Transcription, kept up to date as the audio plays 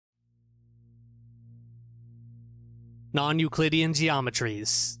Non-Euclidean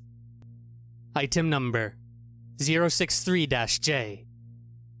Geometries. Item number 063-J.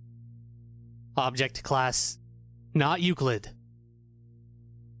 Object class not Euclid.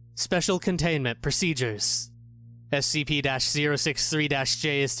 Special containment procedures.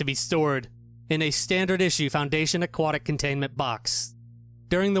 SCP-063-J is to be stored in a standard issue Foundation Aquatic Containment box.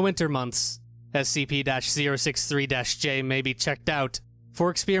 During the winter months, SCP-063-J may be checked out for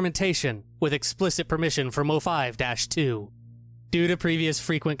experimentation with explicit permission from O5-2. Due to previous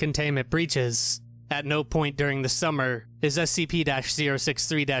frequent containment breaches, at no point during the summer is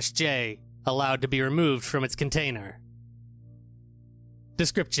SCP-063-J allowed to be removed from its container.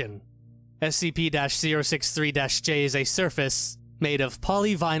 Description: SCP-063-J is a surface made of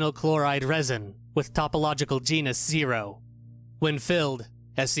polyvinyl chloride resin with topological genus 0. When filled,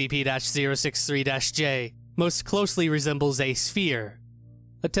 SCP-063-J most closely resembles a sphere.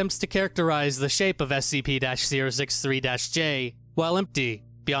 Attempts to characterize the shape of SCP-063-J while empty,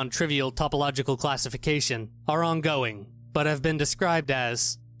 beyond trivial topological classification, are ongoing, but have been described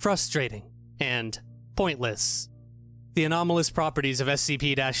as frustrating and pointless. The anomalous properties of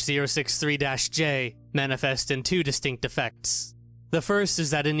SCP-063-J manifest in two distinct effects. The first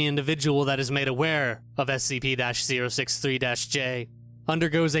is that any individual that is made aware of SCP-063-J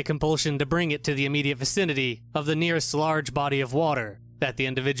undergoes a compulsion to bring it to the immediate vicinity of the nearest large body of water that the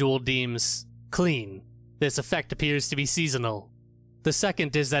individual deems clean. This effect appears to be seasonal. The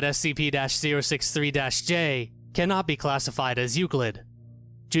second is that SCP-063-J cannot be classified as Euclid.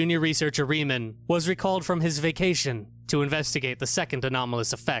 Junior researcher Riemann was recalled from his vacation to investigate the second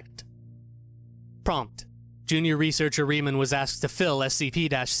anomalous effect. Prompt: Junior researcher Riemann was asked to fill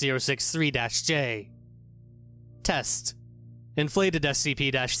SCP-063-J. Test: inflated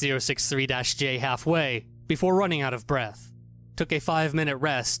SCP-063-J halfway before running out of breath. Took a 5-minute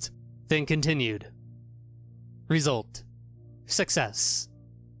rest, then continued. Result: success.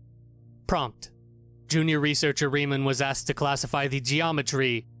 Prompt: Junior researcher Riemann was asked to classify the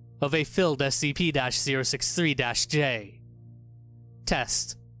geometry of a filled SCP-063-J.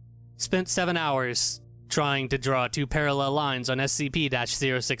 Test: spent 7 hours trying to draw 2 parallel lines on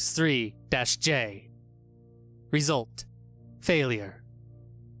SCP-063-J. Result: failure.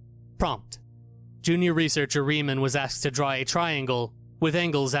 Prompt: Junior researcher Riemann was asked to draw a triangle with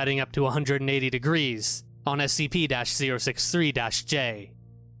angles adding up to 180 degrees on SCP-063-J.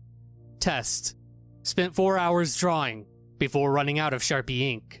 Test: spent 4 hours drawing before running out of Sharpie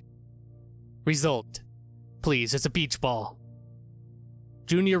ink. Result: please, it's a beach ball.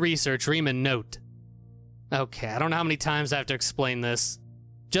 Junior research Riemann note. Okay, I don't know how many times I have to explain this.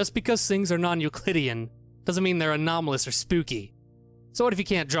 Just because things are non-Euclidean doesn't mean they're anomalous or spooky. So what if you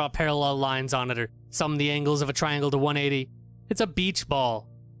can't draw parallel lines on it or sum the angles of a triangle to 180? It's a beach ball.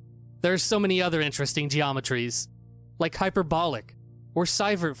 There's so many other interesting geometries, like hyperbolic or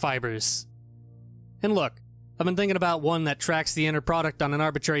Seivert fibers. And look, I've been thinking about one that tracks the inner product on an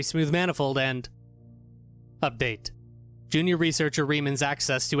arbitrary smooth manifold and... Update: Junior researcher Riemann's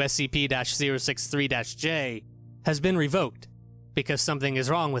access to SCP-063-J has been revoked because something is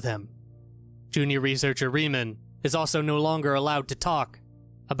wrong with him. Junior researcher Riemann is also no longer allowed to talk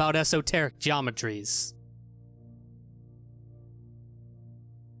about esoteric geometries.